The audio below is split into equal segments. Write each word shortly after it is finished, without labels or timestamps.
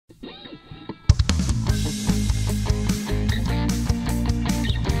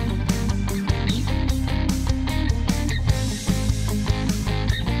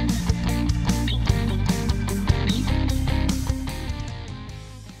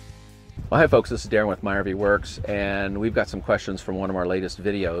Well, hi folks, this is Darren with My RV Works, and we've got some questions from one of our latest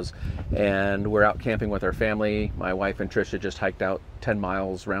videos. And we're out camping with our family. My wife and Tricia just hiked out 10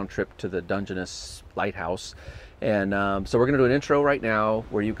 miles round trip to the Dungeness lighthouse. And so we're going to do an intro right now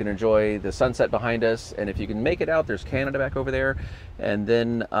where you can enjoy the sunset behind us. And if you can make it out, there's Canada back over there. And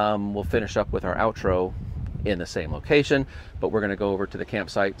then we'll finish up with our outro in the same location. But we're going to go over to the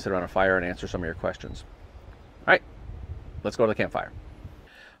campsite, sit around a fire, and answer some of your questions. All right, let's go to the campfire.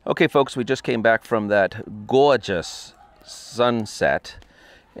 Okay folks, we just came back from that gorgeous sunset,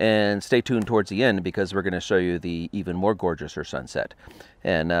 and stay tuned towards the end because we're going to show you the even more gorgeouser sunset.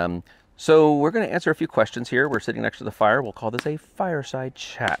 And so we're going to answer a few questions here. We're sitting next to the fire. We'll call this a fireside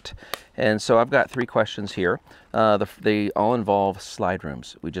chat. And so I've got 3 questions here. They all involve slide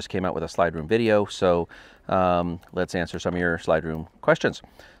rooms. We just came out with a slide room video, so let's answer some of your slide room questions.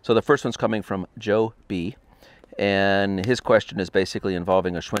 So the first one's coming from Joe B. And his question is basically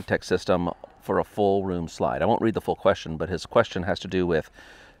involving a Schwintek system for a full room slide. I won't read the full question, but his question has to do with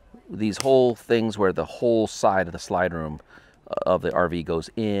these whole things where the whole side of the slide room of the RV goes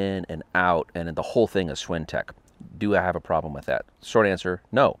in and out, and the whole thing is Schwintek. Do I have a problem with that? Short answer,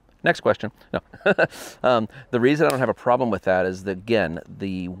 no. Next question. No. The reason I don't have a problem with that is that, again,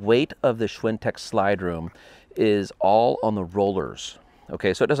 the weight of the Schwintek slide room is all on the rollers.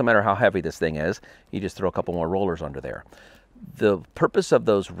 Okay, so it doesn't matter how heavy this thing is, you just throw a couple more rollers under there. The purpose of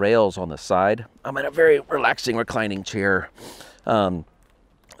those rails on the side, I'm in a very relaxing reclining chair, so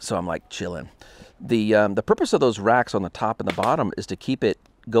I'm like chilling. The purpose of those racks on the top and the bottom is to keep it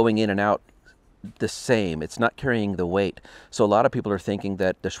going in and out the same. It's not carrying the weight. So a lot of people are thinking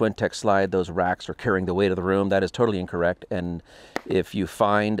that the Schwintek slide, those racks are carrying the weight of the room. That is totally incorrect. And if you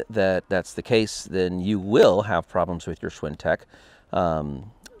find that that's the case, then you will have problems with your Schwintek.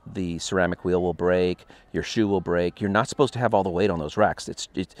 The ceramic wheel will break, your shoe will break. You're not supposed to have all the weight on those racks.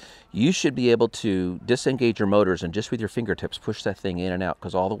 You should be able to disengage your motors and just with your fingertips push that thing in and out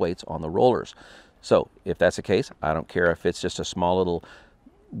because all the weight's on the rollers. So if that's the case, I don't care if it's just a small little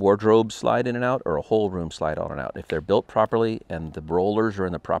wardrobe slide in and out or a whole room slide on and out. If they're built properly and the rollers are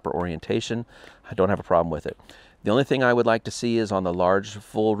in the proper orientation, I don't have a problem with it. The only thing I would like to see is on the large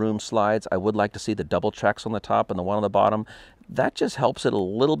full room slides, I would like to see the double tracks on the top and the one on the bottom. That just helps it a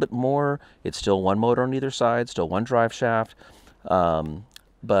little bit more. It's still one motor on either side, still one drive shaft.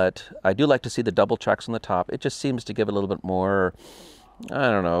 But I do like to see the double tracks on the top. It just seems to give it a little bit more,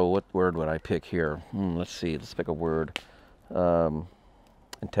 I don't know, what word would I pick here? Let's see, let's pick a word.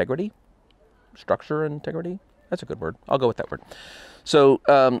 Integrity? Structure integrity? That's a good word. I'll go with that word. So,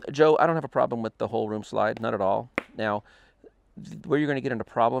 Joe, I don't have a problem with the whole room slide, not at all. Now, where you're going to get into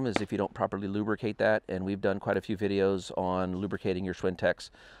problem is if you don't properly lubricate that, and we've done quite a few videos on lubricating your Schwinteks.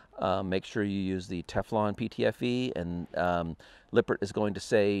 Make sure you use the Teflon PTFE, and Lippert is going to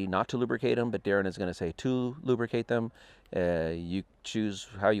say not to lubricate them, but Darren is going to say to lubricate them. You choose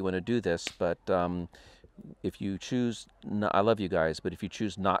how you want to do this, but if you choose, I love you guys, but if you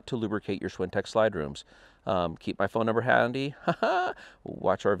choose not to lubricate your Schwintek slide rooms, keep my phone number handy,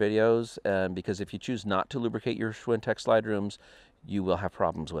 watch our videos, because if you choose not to lubricate your Schwintek slide rooms, you will have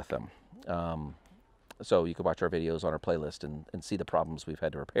problems with them. So you can watch our videos on our playlist and see the problems we've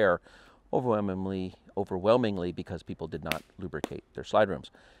had to repair overwhelmingly because people did not lubricate their slide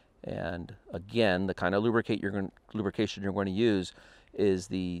rooms. And again, the kind of lubrication you're going to use is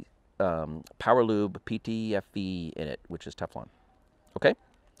the Power Lube PTFE in it, which is Teflon. Okay,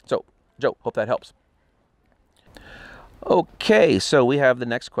 so Joe, hope that helps. Okay, so we have the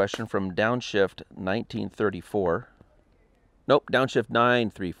next question from Downshift 1934. Nope, Downshift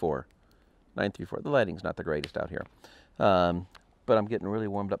 934. 934. The lighting's not the greatest out here. But I'm getting really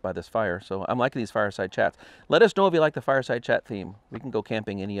warmed up by this fire, so I'm liking these fireside chats. Let us know if you like the fireside chat theme. We can go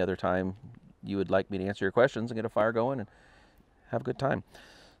camping any other time you would like me to answer your questions and get a fire going and have a good time.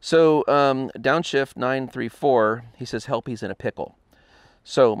 So Downshift 934, he says, help, he's in a pickle.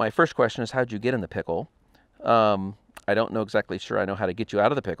 So my first question is, how'd you get in the pickle? I don't know exactly sure I know how to get you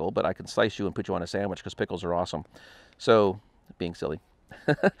out of the pickle, but I can slice you and put you on a sandwich because pickles are awesome. So, being silly.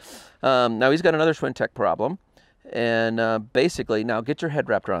 Now he's got another Schwintek problem. And basically, now get your head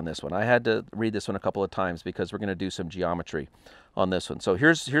wrapped around this one. I had to read this one a couple of times because we're going to do some geometry on this one. So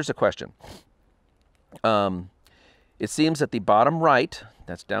here's a question. It seems that the bottom right,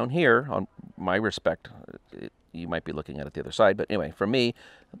 that's down here on my respect, you might be looking at it the other side, but anyway, for me,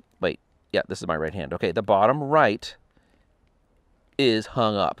 wait, yeah, this is my right hand. Okay, the bottom right is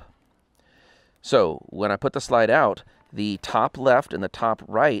hung up. So when I put the slide out, the top left and the top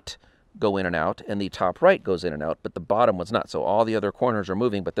right go in and out, and the top right goes in and out, but the bottom one's not. So all the other corners are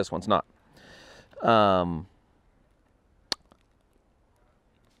moving, but this one's not.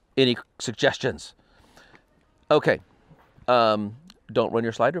 Any suggestions? Okay. Don't run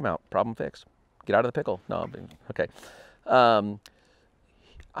your slide room out. Problem fixed. Get out of the pickle. No, okay.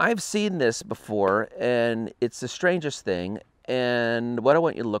 I've seen this before, and it's the strangest thing. And what I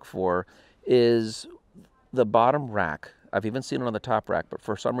want you to look for is the bottom rack. I've even seen it on the top rack, but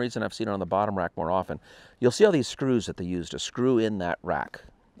for some reason I've seen it on the bottom rack more often. You'll see all these screws that they use to screw in that rack,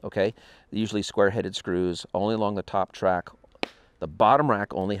 okay? They're usually square-headed screws, only along the top track. The bottom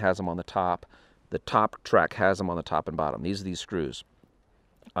rack only has them on the top. The top track has them on the top and bottom. These are these screws.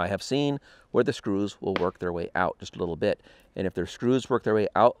 I have seen where the screws will work their way out just a little bit. And if their screws work their way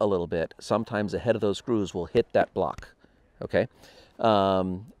out a little bit, sometimes the head of those screws will hit that block, okay?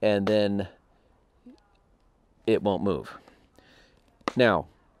 And then it won't move. Now,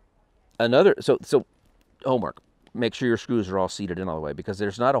 so homework, make sure your screws are all seated in all the way, because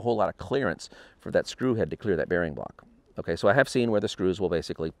there's not a whole lot of clearance for that screw head to clear that bearing block. Okay, so I have seen where the screws will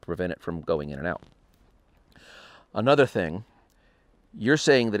basically prevent it from going in and out. Another thing, you're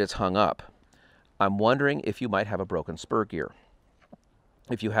saying that it's hung up. I'm wondering if you might have a broken spur gear.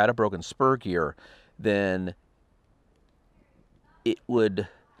 If you had a broken spur gear, then it would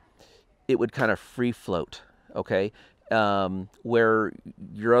kind of free float, okay? Where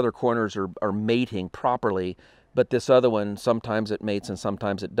your other corners are mating properly, but this other one, sometimes it mates and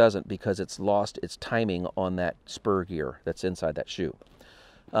sometimes it doesn't, because it's lost its timing on that spur gear that's inside that shoe.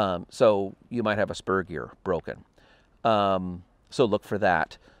 So you might have a spur gear broken. So look for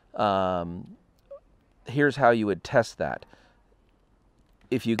that. Here's how you would test that.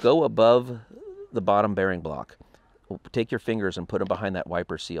 If you go above the bottom bearing block, take your fingers and put them behind that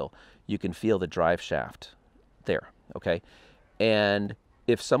wiper seal. You can feel the drive shaft there, okay? And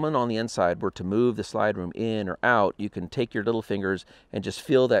if someone on the inside were to move the slide room in or out, you can take your little fingers and just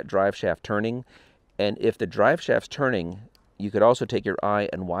feel that drive shaft turning. And if the drive shaft's turning, you could also take your eye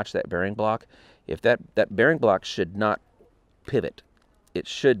and watch that bearing block. If that bearing block should not pivot, it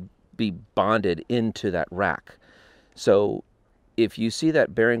should be bonded into that rack. So if you see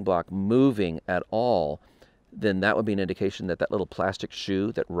that bearing block moving at all, then that would be an indication that that little plastic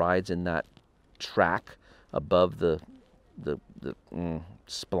shoe that rides in that track above the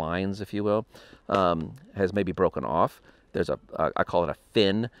splines, if you will, has maybe broken off. There's I call it a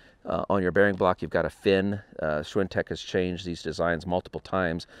fin. On your bearing block, you've got a fin. Schwintek has changed these designs multiple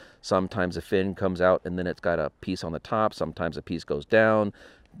times. Sometimes a fin comes out and then it's got a piece on the top. Sometimes a piece goes down.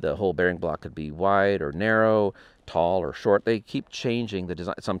 The whole bearing block could be wide or narrow, tall or short. They keep changing the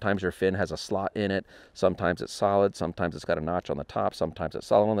design. Sometimes your fin has a slot in it. Sometimes it's solid. Sometimes it's got a notch on the top. Sometimes it's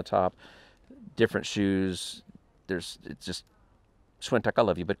solid on the top. Different shoes. It's just, Schwintek, I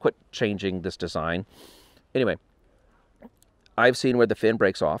love you, but quit changing this design. Anyway, I've seen where the fin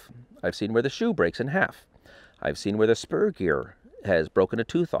breaks off. I've seen where the shoe breaks in half. I've seen where the spur gear has broken a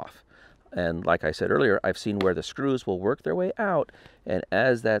tooth off. And like I said earlier, I've seen where the screws will work their way out, and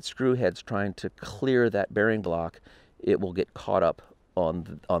as that screw head's trying to clear that bearing block, it will get caught up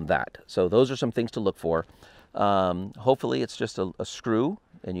on that. So those are some things to look for. Hopefully it's just a screw,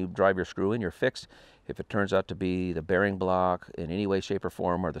 and you drive your screw in, you're fixed. If it turns out to be the bearing block in any way, shape, or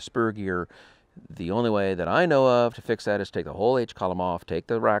form, or the spur gear, the only way that I know of to fix that is take the whole H-column off, take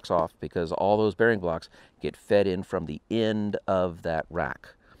the racks off, because all those bearing blocks get fed in from the end of that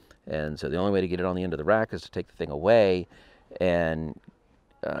rack. And so the only way to get it on the end of the rack is to take the thing away and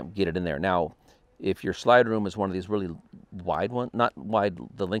get it in there. Now, if your slide room is one of these really wide ones, not wide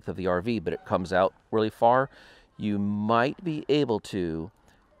the length of the RV, but it comes out really far, you might be able to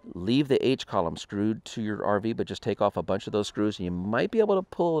leave the H-column screwed to your RV, but just take off a bunch of those screws, and you might be able to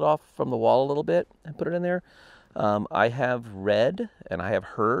pull it off from the wall a little bit and put it in there. I have read and I have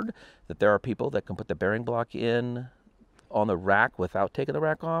heard that there are people that can put the bearing block in on the rack without taking the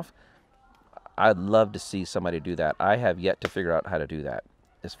rack off. I'd love to see somebody do that. I have yet to figure out how to do that.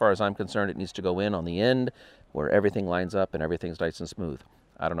 As far as I'm concerned, it needs to go in on the end where everything lines up and everything's nice and smooth.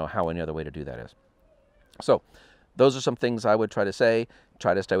 I don't know how any other way to do that is. So those are some things I would try to say.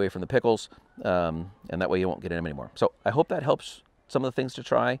 Try to stay away from the pickles, and that way you won't get in them anymore. So I hope that helps some of the things to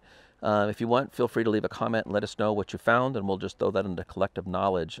try. If you want, feel free to leave a comment and let us know what you found, and we'll just throw that into collective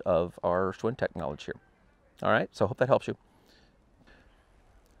knowledge of our Schwintek knowledge here. All right, so I hope that helps you.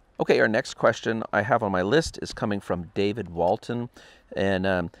 Okay, our next question I have on my list is coming from David Walton.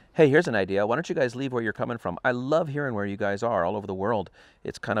 And hey, here's an idea. Why don't you guys leave where you're coming from? I love hearing where you guys are all over the world.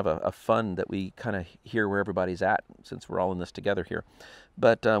 It's kind of a fun that we kind of hear where everybody's at, since we're all in this together here.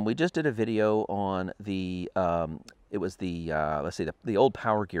 But we just did a video on the, it was the, let's see, the old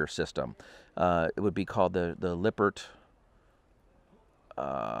Power Gear system. It would be called the Lippert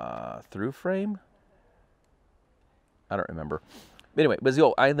through frame? I don't remember. Anyway, it was the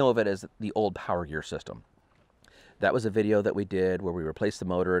old, I know of it as the old Power Gear system. That was a video that we did where we replaced the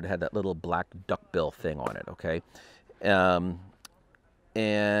motor. It had that little black duckbill thing on it, okay?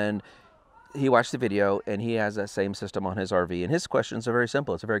 And he watched the video, and he has that same system on his RV. And his questions are very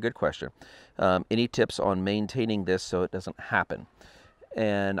simple. It's a very good question. Any tips on maintaining this so it doesn't happen?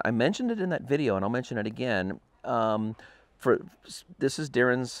 And I mentioned it in that video, and I'll mention it again. This is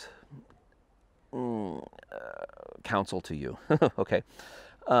Darren's counsel to you, okay?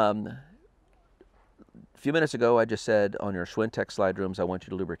 A few minutes ago, I just said on your Schwintek slide rooms, I want you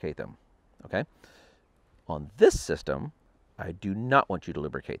to lubricate them, okay? On this system, I do not want you to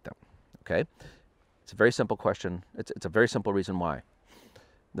lubricate them, okay? It's a very simple question. It's a very simple reason why.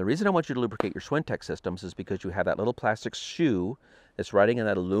 The reason I want you to lubricate your Schwintek systems is because you have that little plastic shoe that's riding in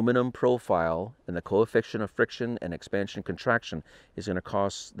that aluminum profile, and the coefficient of friction and expansion contraction is going to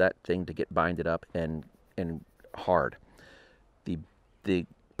cause that thing to get binded up and hard. The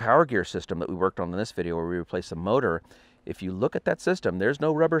Power Gear system that we worked on in this video where we replaced the motor, if you look at that system, there's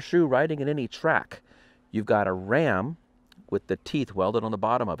no rubber shoe riding in any track. You've got a ram with the teeth welded on the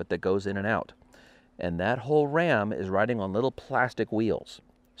bottom of it that goes in and out. And that whole ram is riding on little plastic wheels.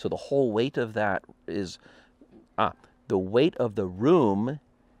 So the whole weight of that is, the weight of the room,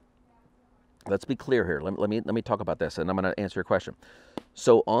 let's be clear here. Let me talk about this, and I'm going to answer your question.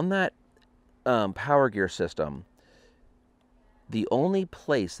 So on that Power Gear system, the only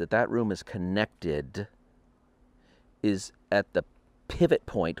place that room is connected is at the pivot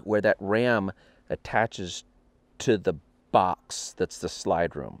point where that ram attaches to the box that's the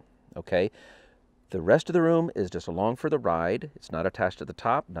slide room, okay? The rest of the room is just along for the ride. It's not attached at the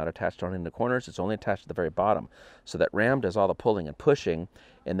top, not attached on in the corners. It's only attached at the very bottom. So that ram does all the pulling and pushing,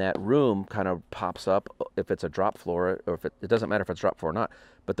 and that room kind of pops up if it's a drop floor, or if it doesn't matter if it's drop floor or not,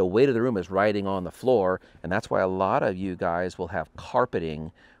 but the weight of the room is riding on the floor, and that's why a lot of you guys will have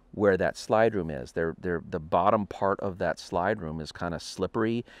carpeting where that slide room is. The bottom part of that slide room is kind of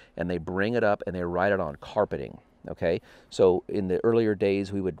slippery, and they bring it up and they ride it on carpeting. Okay, so in the earlier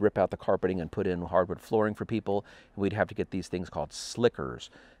days, we would rip out the carpeting and put in hardwood flooring for people. We'd have to get these things called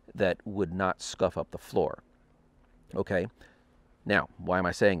slickers that would not scuff up the floor. Okay, now, why am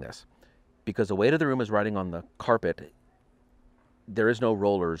I saying this? Because the weight of the room is riding on the carpet. There is no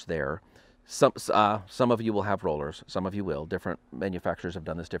rollers there. Some of you will have rollers. Some of you will. Different manufacturers have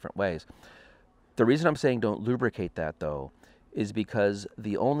done this different ways. The reason I'm saying don't lubricate that, though, is because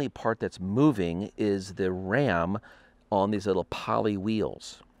the only part that's moving is the ram on these little poly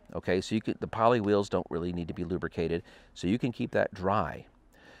wheels. Okay, so the poly wheels don't really need to be lubricated, so you can keep that dry.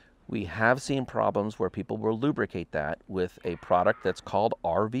 We have seen problems where people will lubricate that with a product that's called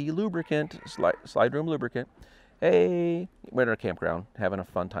RV lubricant, slide room lubricant. Hey, we're at a campground having a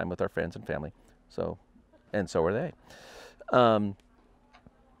fun time with our friends and family, so are they.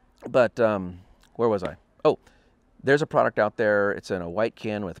 Where was I? Oh, there's a product out there. It's in a white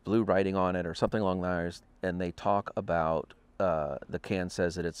can with blue writing on it or something along those lines, and they talk about, the can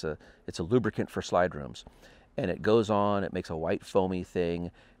says that it's a lubricant for slide rooms. And it goes on, it makes a white foamy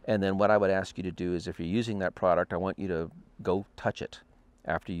thing, and then what I would ask you to do is if you're using that product, I want you to go touch it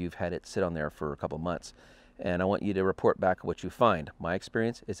after you've had it sit on there for a couple months. And I want you to report back what you find. My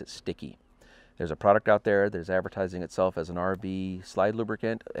experience is it's sticky. There's a product out there that is advertising itself as an RV slide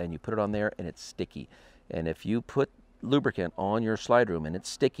lubricant, and you put it on there and it's sticky. And if you put lubricant on your slide room and it's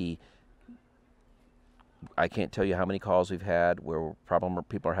sticky, I can't tell you how many calls we've had where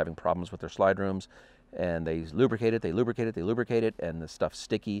people are having problems with their slide rooms, and they lubricate it, and the stuff's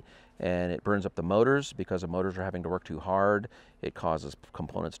sticky, and it burns up the motors because the motors are having to work too hard. It causes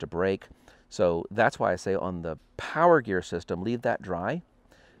components to break. So that's why I say on the Power Gear system, leave that dry.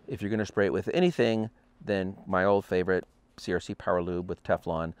 If you're going to spray it with anything, then my old favorite, CRC Power Lube with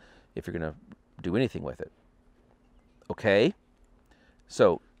Teflon, if you're going to do anything with it. Okay?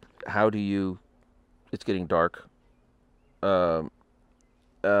 So how do you, it's getting dark.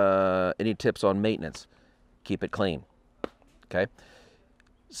 Any tips on maintenance? Keep it clean. Okay?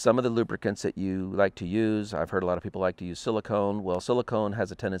 Some of the lubricants that you like to use, I've heard a lot of people like to use silicone. Well, silicone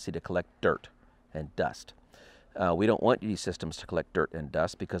has a tendency to collect dirt and dust. We don't want these systems to collect dirt and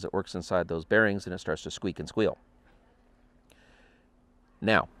dust because it works inside those bearings and it starts to squeak and squeal.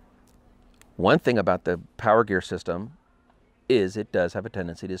 Now, one thing about the Power Gear system is it does have a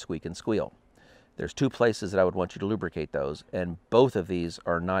tendency to squeak and squeal. There's two places that I would want you to lubricate those, and both of these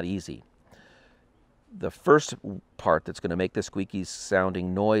are not easy. The first part that's going to make the squeaky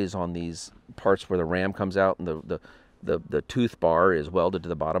sounding noise on these parts where the ram comes out and the tooth bar is welded to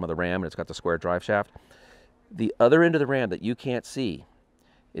the bottom of the ram and it's got the square drive shaft. The other end of the ram that you can't see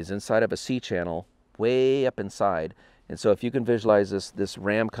is inside of a C-channel way up inside, And so if you can visualize this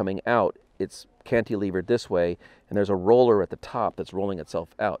ram coming out, it's cantilevered this way, and there's a roller at the top that's rolling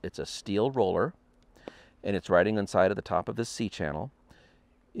itself out. It's a steel roller, and it's riding inside of the top of this C-channel.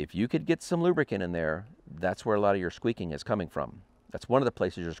 If you could get some lubricant in there, that's where a lot of your squeaking is coming from. That's one of the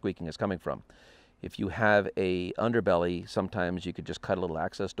places your squeaking is coming from. If you have a underbelly, sometimes you could just cut a little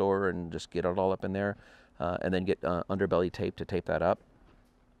access door and just get it all up in there, and then get underbelly tape to tape that up.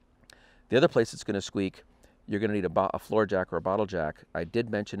 The other place it's going to squeak, you're going to need a floor jack or a bottle jack. I did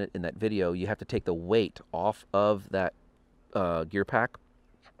mention it in that video. You have to take the weight off of that gear pack,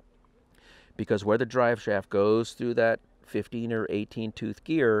 because where the drive shaft goes through that 15 or 18 tooth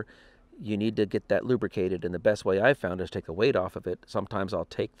gear, you need to get that lubricated. And the best way I've found is take the weight off of it. Sometimes I'll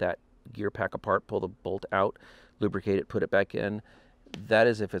take that gear pack apart, pull the bolt out, lubricate it, put it back in. That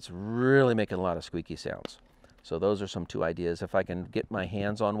is if it's really making a lot of squeaky sounds. So those are some 2 ideas. If I can get my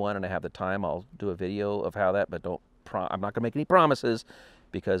hands on one and I have the time, I'll do a video of how that, but I'm not gonna make any promises,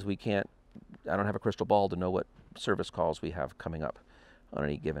 because I don't have a crystal ball to know what service calls we have coming up on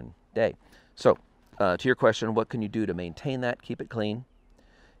any given day. So to your question, what can you do to maintain that, keep it clean?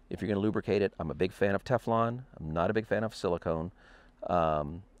 If you're gonna lubricate it, I'm a big fan of Teflon. I'm not a big fan of silicone.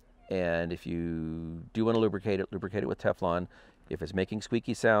 And if you do want to lubricate it with Teflon. If it's making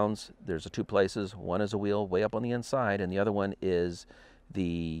squeaky sounds, there's 2 places. One is a wheel way up on the inside, and the other one is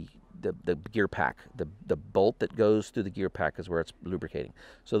the gear pack. The bolt that goes through the gear pack is where it's lubricating.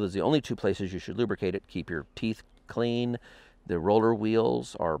 So those are the only 2 places you should lubricate it. Keep your teeth clean. The roller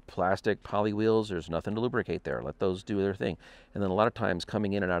wheels are plastic poly wheels. There's nothing to lubricate there. Let those do their thing. And then a lot of times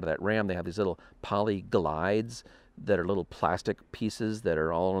coming in and out of that ram, they have these little poly glides that are little plastic pieces that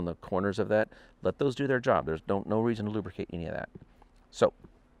are all on the corners of that. Let those do their job. There's no reason to lubricate any of that. So,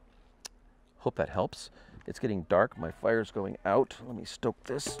 hope that helps. It's getting dark. My fire's going out. Let me stoke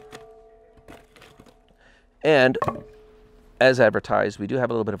this. And as advertised, we do have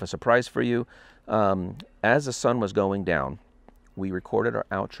a little bit of a surprise for you. As the sun was going down, we recorded our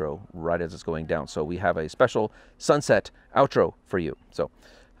outro right as it's going down. So we have a special sunset outro for you. So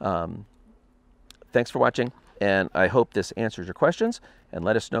thanks for watching. And I hope this answers your questions, and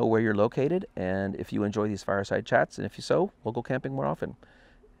let us know where you're located and if you enjoy these fireside chats. And if you so, we'll go camping more often.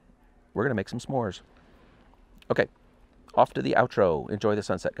 We're going to make some s'mores. Okay, off to the outro. Enjoy the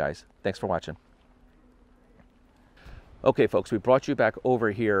sunset, guys. Thanks for watching. Okay, folks, we brought you back over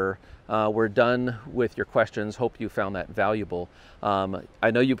here. We're done with your questions. Hope you found that valuable.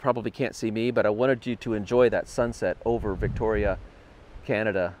 I know you probably can't see me, but I wanted you to enjoy that sunset over Victoria,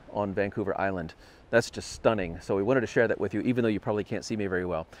 Canada on Vancouver Island. That's just stunning. So we wanted to share that with you, even though you probably can't see me very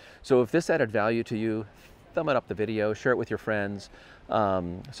well. So if this added value to you, thumb it up the video, share it with your friends,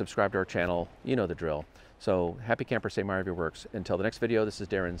 subscribe to our channel. You know the drill. So happy campers, say my RV works. Until the next video, this is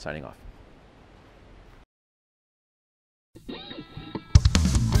Darren signing off.